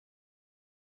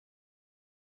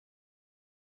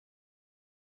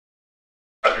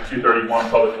231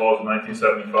 Public Laws of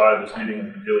 1975. This meeting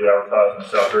is duly advertised in the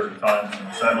South Jersey Times and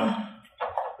the Sentinel.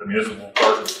 The municipal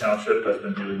clerk of the township has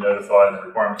been duly notified, and the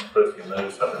requirements of posting the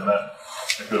notice have been met.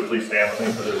 If you would please stand with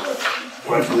me for this.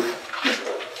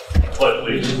 Pledge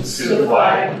allegiance to the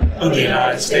flag of the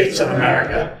United States of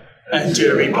America and to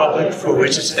the republic for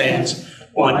which it stands,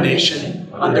 one nation,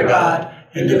 under God,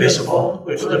 indivisible,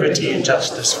 with liberty and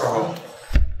justice for all.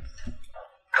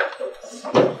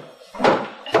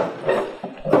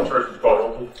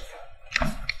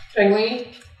 Changley?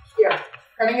 Here.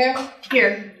 Cunningham?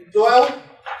 Here. Doyle?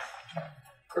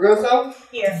 Fergoso?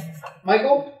 Here.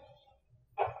 Michael?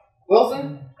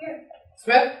 Wilson? Here.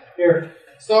 Smith? Here.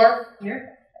 Starr?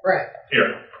 Here. Brett?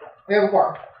 Here. We have a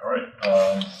quorum. All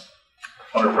right.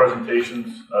 Under presentations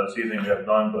this evening, we have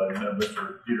none, but I know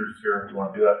Mr. Peters is here. Do you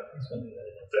want to do that?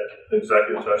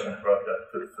 Executive session about that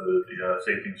for the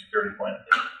safety and security plan.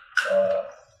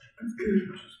 Which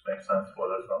just makes sense why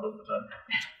that's not listed then.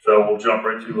 So we'll jump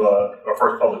right to our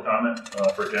first public comment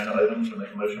for agenda items. We make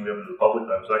a motion we have to the public.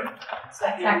 Do I have a second?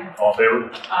 Second. All in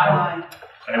favor? Aye.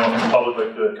 Anyone from the public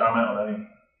like to comment on any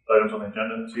items on the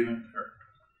agenda this evening? Sure.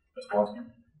 Ms. Walensky.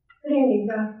 Good evening.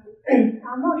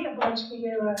 I'm Marcia Blonsky,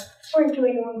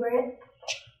 4281 Grant.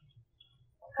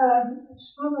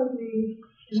 Some of the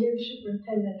new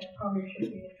superintendent probably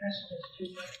should be addressing this too,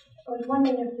 but I was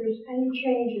wondering if there's any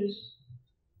changes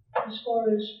as far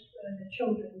as the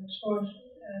children, as far as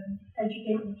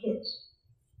educating kids.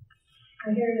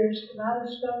 I hear there's a lot of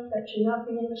stuff that should not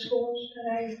be in the schools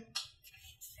today,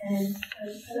 and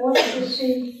I wanted to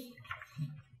see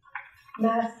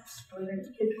math for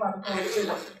the kids probably going to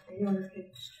the younger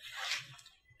kids.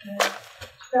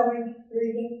 Spelling,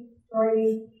 reading,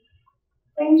 writing,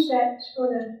 things that's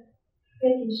going to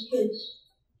get these kids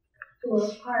to a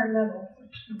higher level.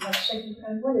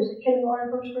 Like what is it,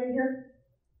 kindergarten, first grade here?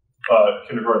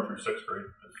 Kindergarten through sixth grade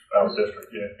is our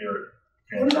district. Yeah, here.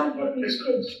 We're going to get these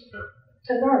kids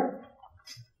to learn.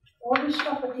 All this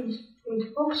stuff with these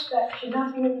books that should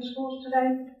not be in the schools today,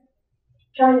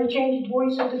 trying to change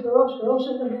boys into girls, girls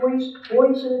into boys,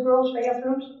 boys into girls'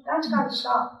 bathrooms, that's got to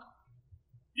stop.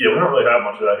 Yeah, we don't really have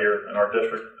much of that here in our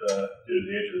district due to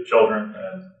the age of the children.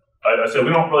 And I said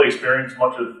we don't really experience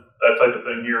much of that type of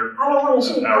thing here. I don't want to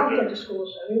see it come to the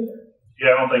schools though either.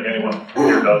 Yeah, I don't think anyone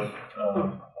here does.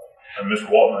 And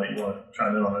Mr. Walton, you want to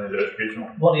chime in on any of the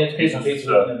educational? Well, the education piece,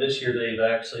 this year they've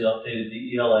actually updated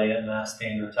the ELA and math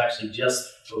standards. Actually, just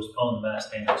postponed the math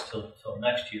standards till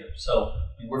next year. So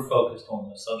I mean, we're focused on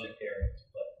the subject areas,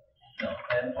 but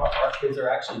and our kids are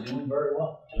actually doing very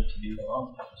well to be their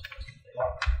own.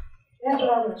 That's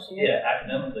what I want to see. Yeah,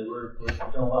 academically, we're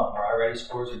doing well. Our I-Ready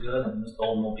scores are good, and Ms.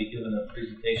 Golden will be giving a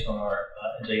presentation on our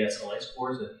NJSLA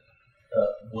scores. That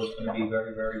the board's going to be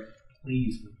very, very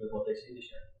pleased with what they see this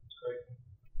year. It's great.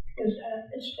 Because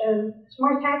it's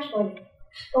my tax money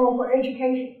going for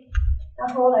education,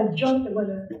 not for all that junk that we're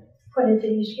going to put into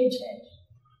these kids' heads.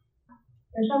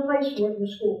 There's no place for it in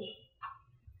the schools.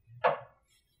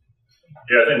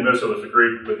 Yeah, I think most of us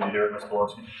agree with you here, Ms.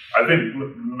 Walensky. I think the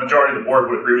majority of the board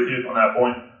would agree with you on that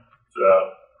point. So,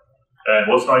 and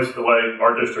what's nice the way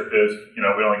our district is, we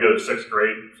only go to sixth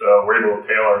grade, so we're able to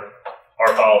tailor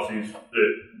our policies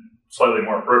slightly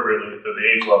more appropriately to the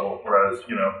age level, whereas,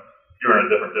 you're in a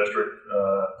different district,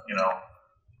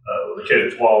 with a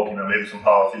kid at 12, maybe some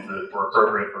policies that were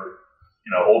appropriate for,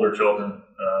 older children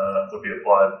would be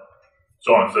applied,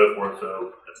 so on and so forth.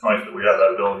 So it's nice that we have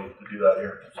that ability to do that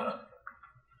here. So,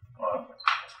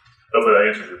 hopefully that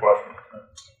answers your question.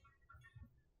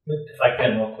 If I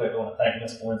can, real quick, I want to thank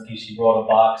Ms. Walensky. She brought a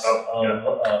box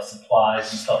of supplies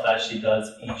and stuff as she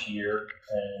does each year,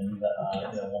 and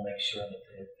we'll make sure that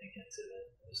they get to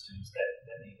the students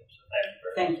that need them. So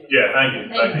thank you very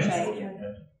much. Thank you.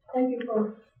 Thank you for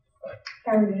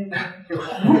carrying it in.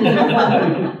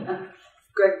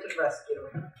 Great to rescue.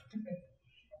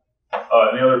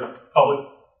 Any other public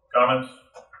comments?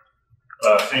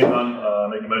 Seeing none,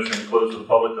 make a motion to close to the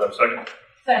public. Do I have a second?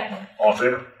 Second. All in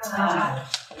favor? Aye.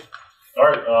 All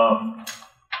right.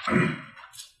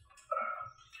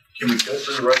 Can we go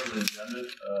through the rest of the agenda?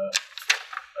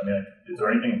 Is there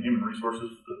anything in human resources?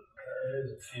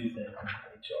 There's a few things in HR.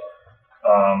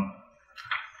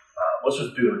 Let's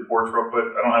just do the reports real quick.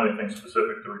 I don't have anything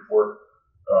specific to report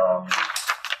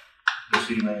this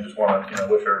evening. I just want to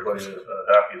wish everybody a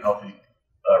happy and healthy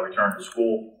return to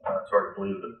school. It's hard to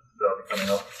believe that that'll be coming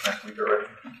up next week already.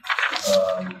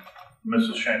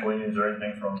 Mrs. Shanklini, is there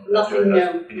anything from the SPA?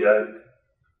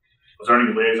 Was there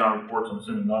any liaison reports? I'm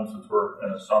assuming none since we're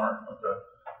in the summer. Okay.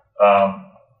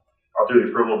 I'll do the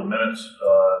approval of the minutes.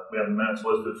 We have the minutes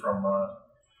listed from our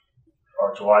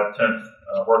our July 10th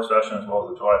work session as well as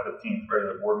the July 15th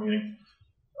regular board meeting.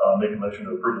 Make a motion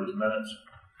to approve those minutes.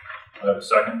 I have a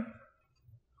second.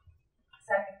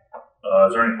 Second.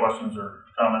 Is there any questions or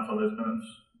comments on those minutes?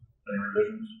 Any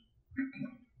revisions?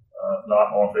 If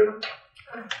not, all in favor?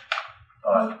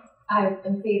 I'm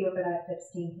in favor, but I have to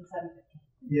abstain from 7:15.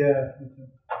 Yeah,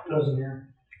 wasn't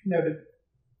here. Noted.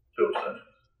 2 abstentions.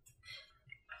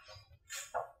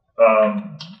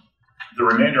 The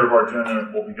remainder of our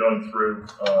agenda will be going through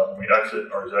when we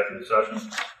exit our executive session.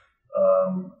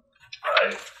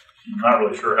 I'm not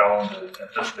really sure how long to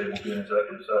anticipate we'll be in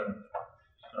executive session.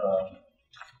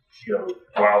 You have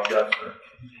wild guess or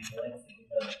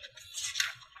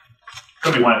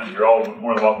could be lengthy. You're all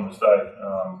more than welcome to stay.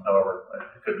 However,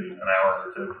 it could be an hour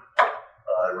or two.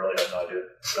 I really have no idea.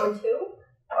 So,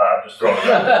 just throwing it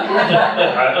out.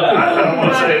 I don't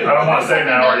want to say. I don't want to say an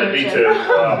hour. It'd be 2.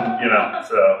 You know.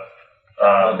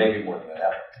 So maybe more than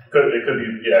that. It could be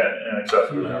in excess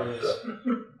of an hour.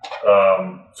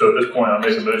 So at this point, I'll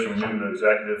make a motion. We move to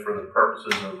executive for the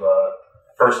purposes of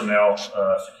personnel,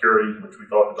 security, which we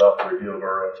talked about, the review of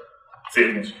our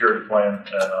safety and security plan,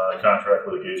 and contract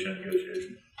litigation and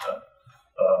negotiation.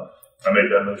 I made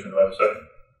that motion. Do I have a second?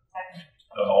 Second.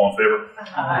 All in favor?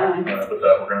 Aye. With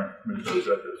that, we're going to move to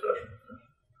executive session.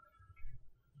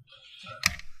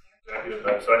 Executive,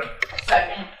 have a second?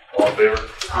 Second. All in favor?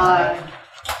 Aye.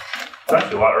 It's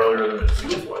actually a lot earlier than it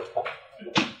seems like.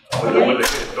 When it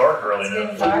gets dark early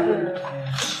now. It's darker.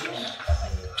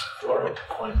 Or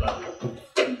 25.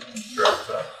 Sure, it's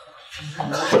that.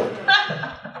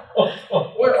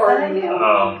 Where are we now?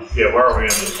 Yeah, where are we in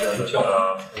the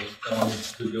agenda?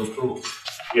 Studio approval.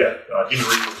 Yeah, human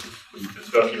resources. We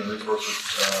discussed human resources.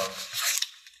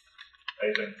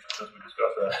 Anything since we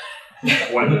discussed that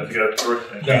 20 minutes ago?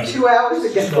 George? 2 hours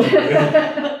ago.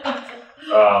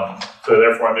 So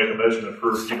therefore, I make a motion to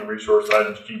approve human resource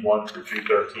items G1 through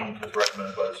G13 as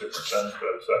recommended by the superintendent. Do I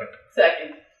have a second?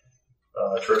 Second.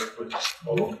 Trish, please.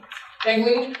 Hold on.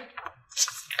 Kangley?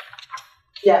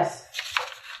 Yes.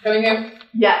 Cunningham?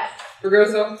 Yes.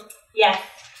 Fregoso? Yes.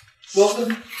 Wilson?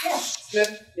 Yes.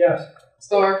 Smith? Yes.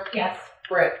 Starr? Yes.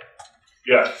 Brett?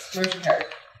 Yes. Motion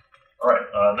carried. All right.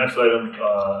 Next item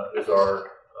is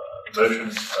our motion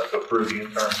to approve the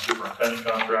interim superintendent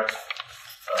contract.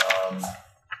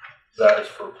 That is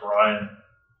for Brian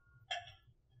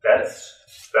Betts.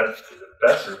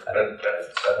 Betts or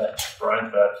Betts? Brian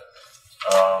Betts.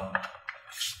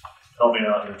 Help me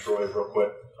out here, Troy, real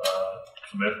quick.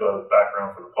 Some info,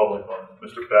 background for the public on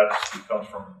Mr. Betts. He comes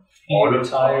from He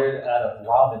retired out of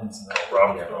Robbinsville.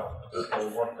 Robbinsville. So he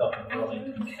worked up in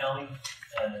Burlington County,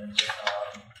 and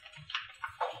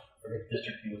forget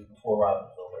district he was before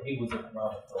Robbinsville, but he was in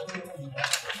Robbinsville.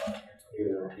 He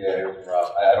was in Rob.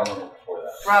 I don't remember before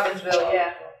that. Robbinsville,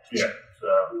 yeah. Yeah.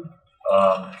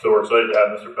 So we're excited to have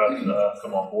Mr. Betts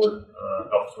come on board,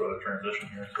 help us with the transition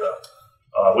here. So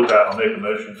with that, I'll make a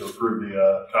motion to approve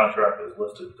the contract as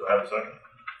listed. Do I have a second?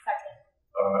 Second.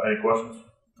 Any questions?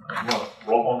 You want to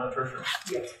roll call on that, Tricia?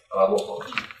 Yes. Roll call.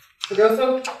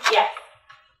 Fregoso? Yes.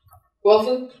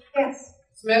 Wilson? Yes.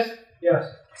 Smith? Yes.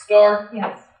 Starr?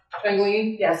 Yes.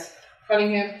 Kangley? Yes.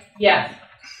 Cunningham? Yes.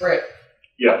 Brett?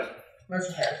 Yes.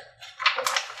 Motion carried.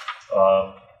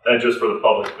 And just for the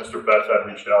public, Mr. Betts had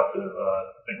reached out to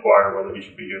inquire whether he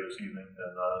should be here this evening,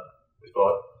 and we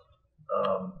thought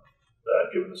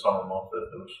that given the summer month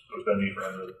that there was no need for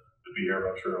him to be here. But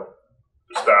I'm sure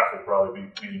the staff will probably be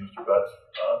meeting Mr. Betts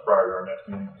prior to our next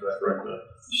meeting. Is that correct?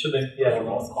 Should be, yeah, we're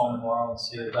going to call him tomorrow and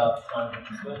see about finding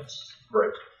complaints.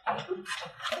 Great.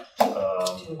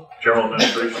 General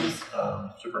administration,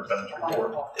 superintendent's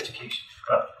report, Education.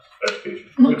 education.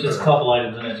 Just a couple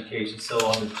items in education. So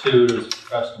under 2, there's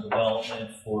professional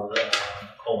development for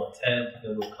Nicole and Ted to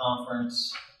go to a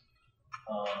conference.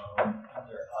 Under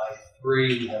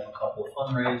I3, we have a couple of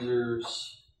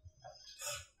fundraisers.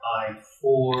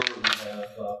 I4, we have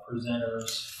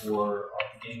presenters for our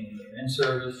beginning of the year in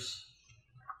service.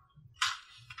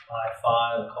 I5,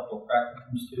 a couple of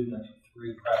practicum students, actually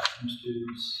 3 practicum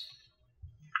students.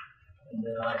 And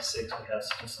then I6, we have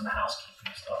some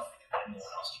housekeeping stuff, annual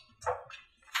housekeeping.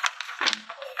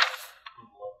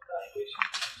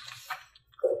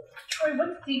 Troy,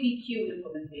 what's DBQ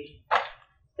implementation?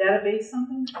 Database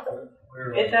something?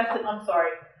 I'm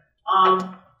sorry.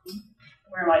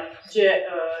 Where am I?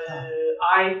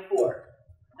 I4.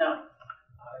 No.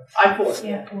 I4.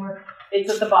 Yeah. 4. It's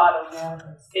at the bottom. Yeah.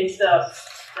 It's the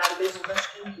database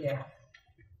question? Yeah.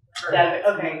 Database.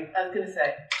 Okay, I was going to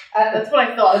say. That's what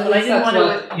I thought, but I didn't want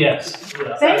to. Yes.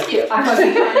 Yeah. Thank you. I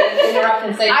wasn't trying to interrupt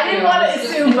and say. I didn't want to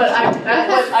assume, but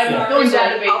that's what I'm doing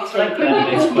database, but I couldn't.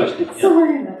 Database question. Yeah.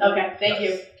 Sorry. Okay, thank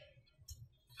you.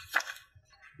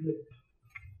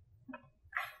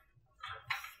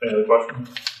 Any other questions?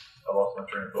 I lost my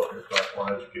train of thought here. Class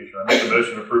 1 education. I make a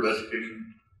motion to approve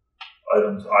education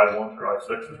items I1 through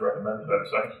I6 as recommended. Do I have a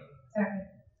second? Second.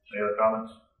 Any other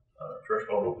comments? Trish,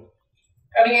 call roll.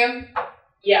 Cunningham,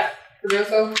 Yes.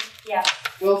 Fregoso, Yes.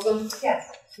 Wilson,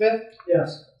 Yes. Smith,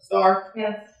 Yes. Star,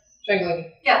 Yes.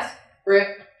 Chengling, Yes.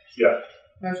 Britt, Yes.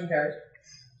 motion carries.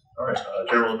 All right.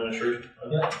 General administration.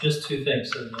 Yeah, just two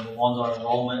things. So number one's our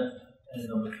enrollment, and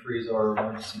number three is our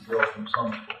emergency drill from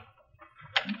summer school.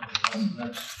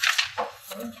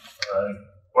 Any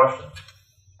questions?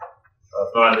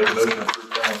 If not, I make a motion to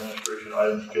approve general administration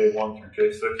items J1 through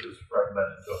J6 as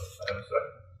recommended. Do I have a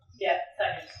second? Yeah,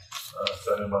 second.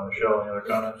 Second by Michelle. Any other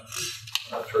comments?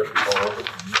 Trish, call roll.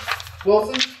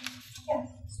 Wilson, Yes.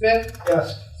 Smith, Yes.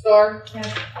 Star, Yes.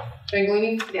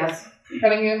 Chengling, Yes.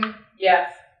 Cunningham,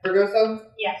 Yes. Fregoso,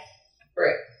 Yes.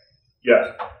 Britt,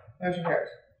 Yes. motion carries.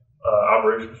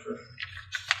 Operations, Trish.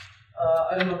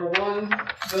 Item number 1,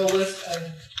 bill list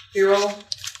and payroll.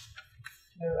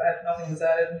 Nothing was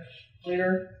added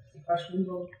later. Any questions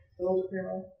on bills or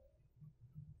payroll?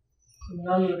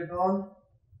 None, moving on.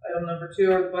 Item number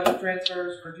 2 are the budget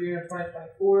transfers for June of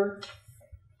 2024.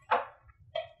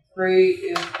 3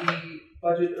 is the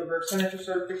budget over expenditure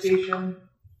certification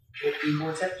with the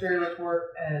board secretary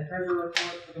report and treasurer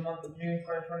report for the month of June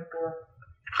 2024.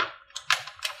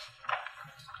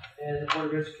 And the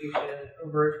Board of Education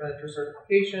over expenditure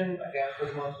certification, again, for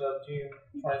the month of June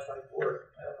 2024.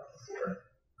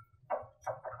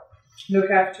 No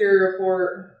cafeteria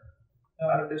report, no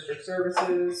out-of-district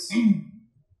services.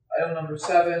 Item number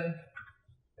 7,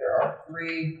 there are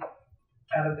 3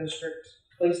 out-of-district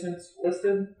placements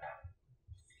listed.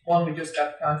 One we just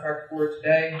got the contract for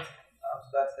today, so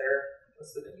that's there,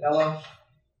 listed in yellow.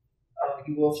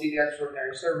 You will see the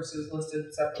extraordinary services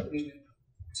listed separately. We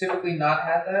typically not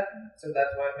had that, so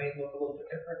that's why it may look a little bit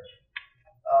different.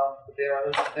 But they are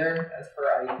listed there as per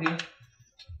IEP.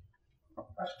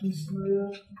 Questions?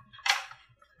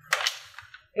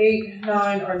 8,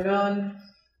 9 are none.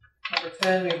 Number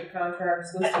 10, we have the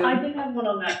contracts listed. I did have one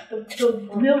on that. The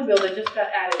mill bill that just got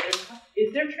added,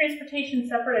 is there transportation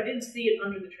separate? I didn't see it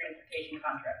under the transportation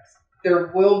contracts. There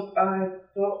will, I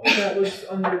thought that was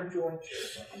under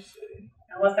jointures. Let me see.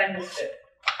 Unless I missed it.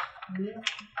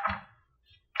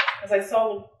 Because I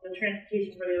saw the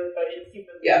transportation for the other, but I didn't see the.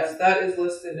 Yes, that is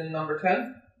listed in number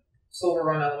 10, Silver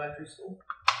Run Elementary School.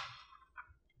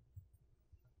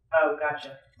 Oh,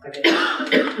 gotcha. Okay.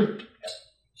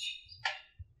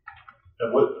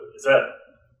 And what is that?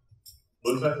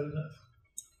 What exactly is that?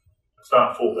 It's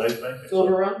not a full day thing?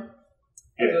 Silver Run?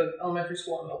 Yeah. The elementary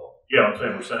school in Millville. Yeah, I'm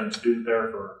saying we're sending a student there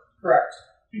for Correct.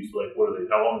 these, like, what are they,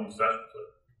 how long are these sessions? It's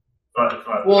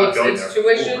not Well, not going it's there for school,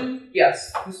 tuition.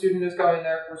 Yes, the student is going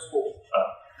there for school.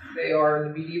 They are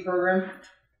in the BD program.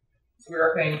 So we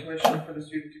are paying tuition for the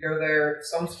student to go there.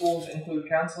 Some schools include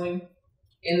counseling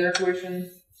in their tuition.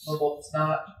 Millville does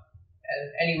not.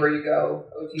 And anywhere you go,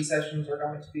 OT sessions are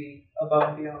going to be above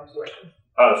and beyond tuition.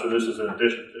 So this is in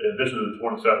addition to the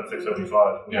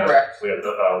 27,675. Correct. We have the,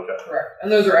 okay. Correct.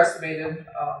 And those are estimated.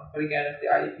 But again, if the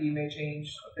IEP may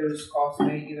change, those costs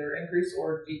may either increase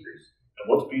or decrease. And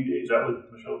what's BD? Is that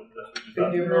what Michelle, that's what she's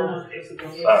done? Behavioral.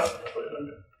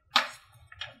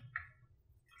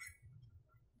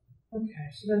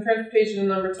 Okay, so then transportation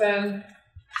number 10,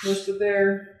 listed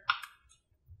there.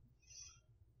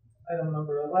 Item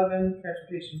number 11,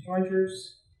 transportation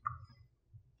jointers.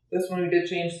 This one we did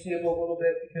change the table a little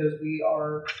bit because we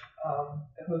are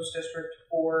the host district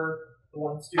for the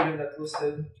one student that's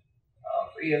listed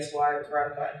for ESY, was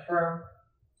ratified and firm.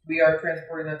 We are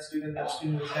transporting that student. That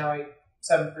student is now a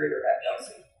 7th grader at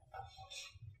Kelsey.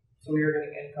 So we are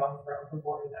getting income from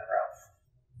performing that route.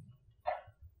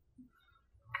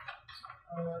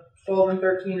 12 and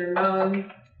 13 are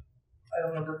none.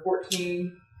 Item number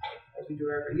 14, as we do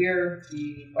every year,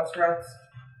 the bus routes.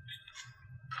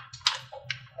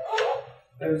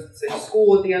 Those that say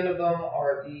school at the end of them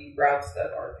are the routes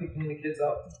that are picking the kids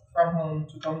up from home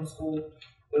to come to school.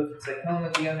 Those that say home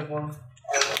at the end of them are when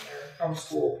they're from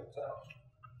school to home.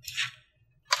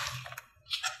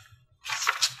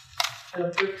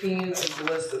 Item 15 is the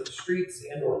list of streets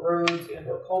and or roads and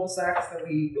or cul-de-sacs that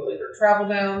we will either travel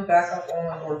down, back up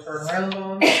on, or turn around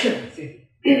on. As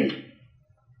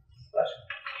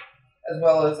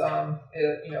well as,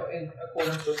 in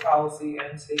accordance with policy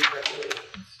and state regulations.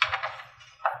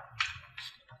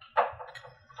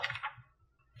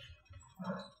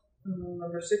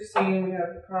 Number 16, we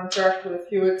have the contract with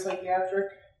Hewitt Psychiatric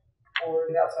for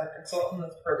the outside consultant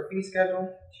as per the fee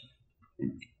schedule.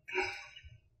 And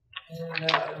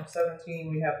then item 17,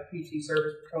 we have the PT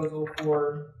service proposal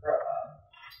for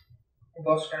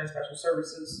Gloucester County Special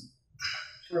Services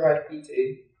provide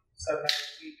PT, 7 hours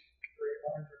a week,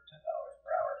 $110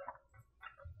 per hour.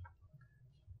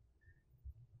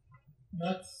 And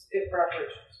that's it for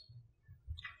operations.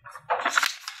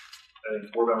 Any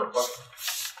board member questions?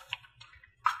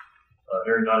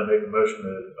 Hearing none, I make a motion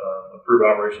to approve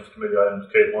operations committee items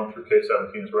K1 through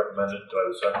K17 as recommended. Do I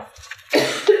have a second?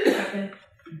 Second.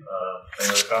 Any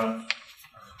other comments?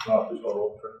 No, please call the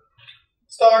roll.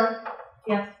 Starr?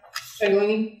 Yes.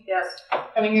 Paganini? Yes.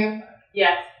 Cunningham?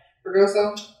 Yes.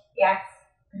 Fregoso? Yes.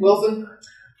 Wilson?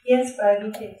 Yes, but I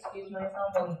need to excuse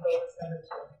myself on votes number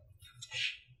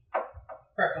 2.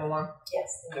 Franklin 1. Yes,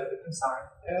 I'm sorry.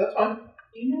 Yeah, that's fine.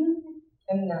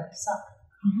 I'm not sorry.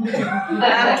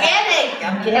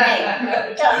 I'm kidding.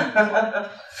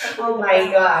 Oh my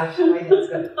gosh, my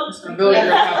husband. Mr. Bill, you're going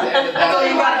to have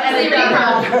to edit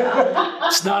that.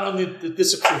 It's not on the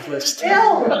disapproved list. Bill,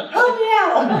 oh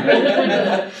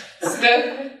yeah. Smith?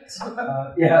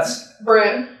 Yes.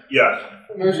 Brent? Yes.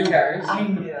 Motion carries. I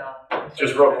know.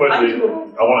 Just real quickly,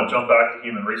 I want to jump back to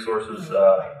human resources.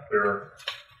 We were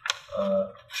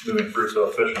moving through so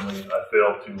efficiently, I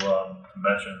failed to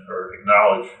mention or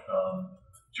acknowledge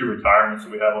 2 retirements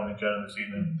that we have on the agenda this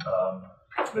evening.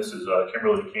 Mrs.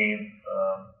 Kimberly Keene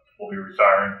will be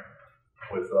retiring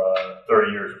with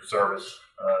 30 years of service,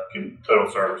 total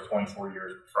service, 24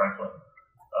 years with Franklin.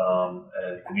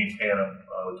 And Denise Hannum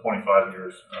with 25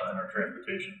 years in our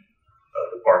transportation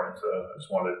department. So I just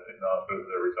wanted to acknowledge both of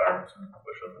their retirements and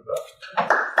wish them the best.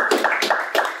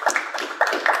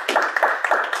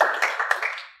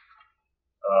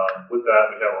 With that,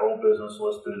 we have our old business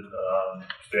listed,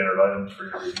 standard items for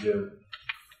your review.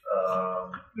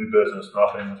 New business,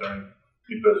 nothing. Is there any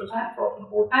new business from the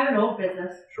board? I have an old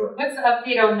business. Sure. What's the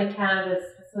update on the cannabis?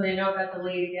 So they know it got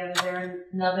delayed again. Is there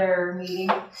another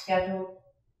meeting scheduled?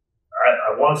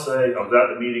 I want to say I was at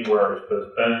the meeting where it was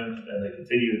postponed, and they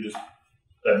continue to just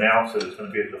announce that it's going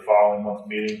to be at the following month's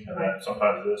meeting, and then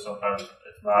sometimes it is, sometimes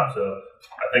it's not. So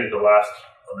I think the last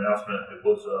announcement, it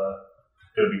was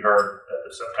going to be heard at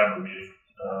the September meeting.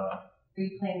 Are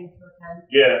you planning to attend?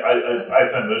 Yeah, I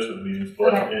attend most of the meetings,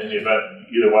 but in the event,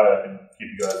 either way, I can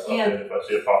keep you guys updated if I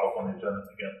see it pop up on the agenda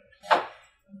again.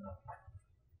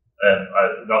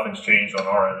 And nothing's changed on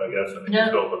our end, I guess. I mean, you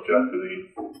still object to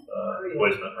the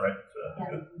placement, right? So,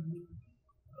 good.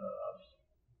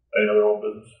 Any other old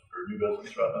business or new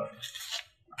business right now?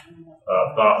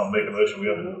 If not, I'll make a motion. We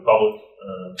have it in the public.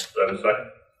 Do I have a second?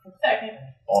 Second.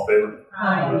 All in favor?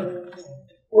 Aye.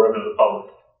 We're open to the public.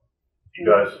 You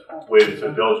guys waited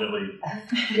so diligently.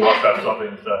 You must have something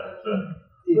to say. So,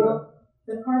 Well,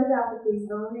 the part about the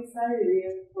feasibility study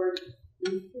for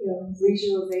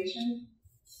regionalization,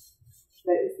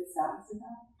 what is the status of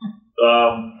that?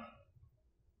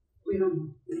 We don't know.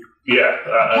 yeah.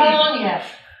 How long yet?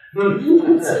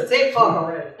 They talk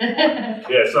already.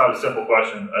 Yeah, it's not a simple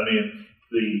question. I mean,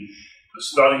 the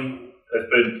study has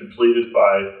been completed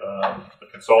by the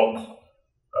consultants.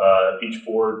 Each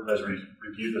board has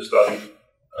reviewed the study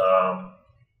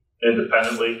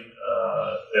independently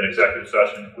in executive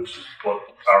session, which is what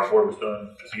our board was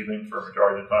doing this evening for a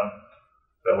majority of the time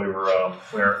that we were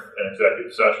in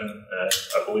executive session. And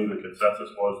I believe the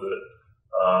consensus was that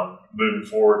moving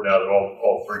forward, now that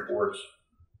all 3 boards,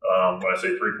 when I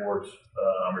say 3 boards,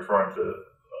 I'm referring to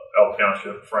Elk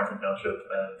Township, Franklin Township,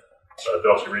 and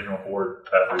Delsey Regional Board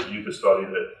have reviewed the study,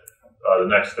 that the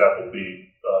next step will be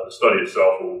the study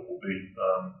itself will be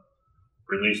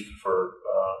released for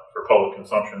public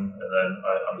consumption, and then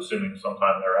I'm assuming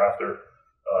sometime thereafter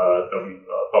there'll be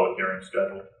a public hearing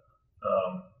scheduled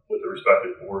with the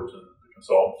respective boards and the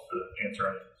consultants to answer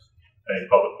any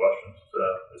public questions.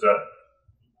 Is that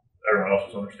everyone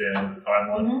else's understanding of the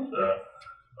timeline?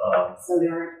 Mm-hmm. So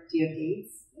there aren't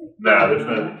dates? No, there's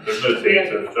no dates.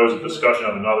 There was a discussion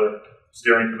of another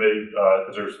steering committee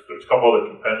because there's a couple other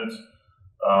components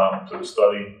to the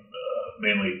study,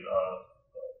 mainly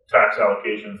tax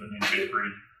allocations that need to be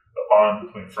agreed upon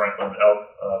between Franklin and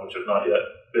Elk, which have not yet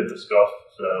been discussed.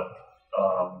 So,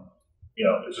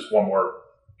 it's just one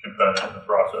more component in the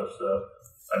process. So,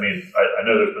 I mean, I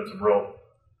know there's been some real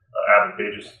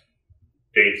advantageous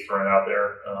dates thrown out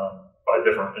there by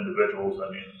different individuals. I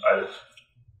mean, I just,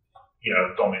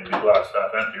 don't mean to be glass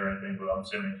half empty or anything, but I'm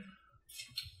assuming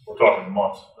we're talking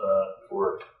months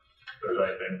before there's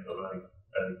anything of any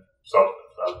substance.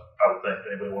 I would think.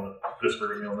 Anybody want to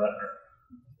disagree with me on that? Or?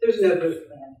 There's no good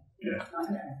plan. Yeah.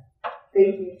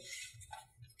 Thank you.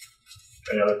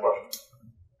 Any other questions?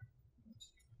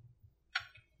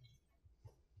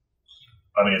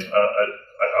 I mean, I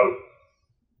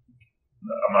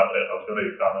was going to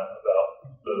make a comment about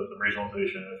the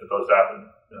regionalization. If it does happen,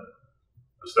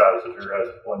 the status of your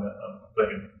guys' appointment, I'm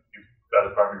thinking you guys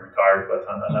are probably be retired by the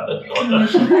time that happens.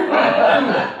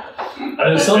 I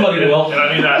know somebody will. And I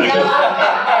mean that.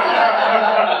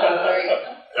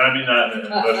 And I mean that in the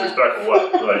most respectful way.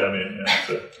 Like, I mean,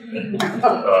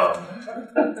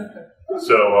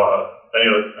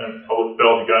 anyway,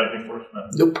 Bill, you got anything for us? No?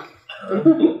 Nope.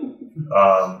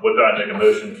 With that, I make a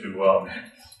motion to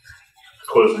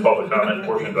close the public comment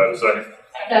portion. Do I have a second?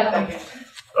 Second.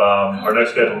 Our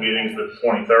next scheduled meeting is the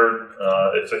 23rd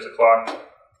at 6 o'clock.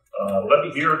 Will that be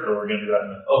here, or we're going to do that in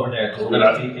the over there? Because we're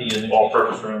have going to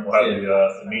all-purpose room? We'll have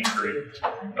the meet and greet.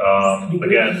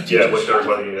 Again, wish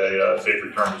everybody a safe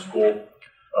return to school.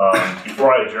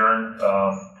 Before I adjourn,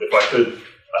 if I could,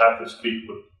 I have to speak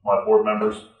with my board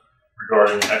members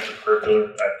regarding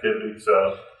extracurricular activities.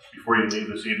 Before you leave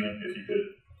this evening, if you could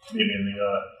meet me in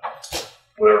the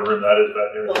whatever room that is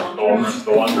back there,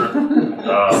 the lunch room.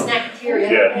 Snackteria.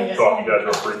 Yeah, talk to you guys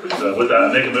real briefly. So with that, I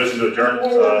make a motion to adjourn.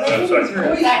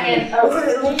 Second. Second.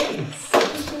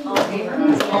 All in favor?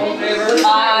 All in favor?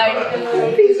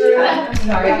 Aye.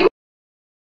 Sorry.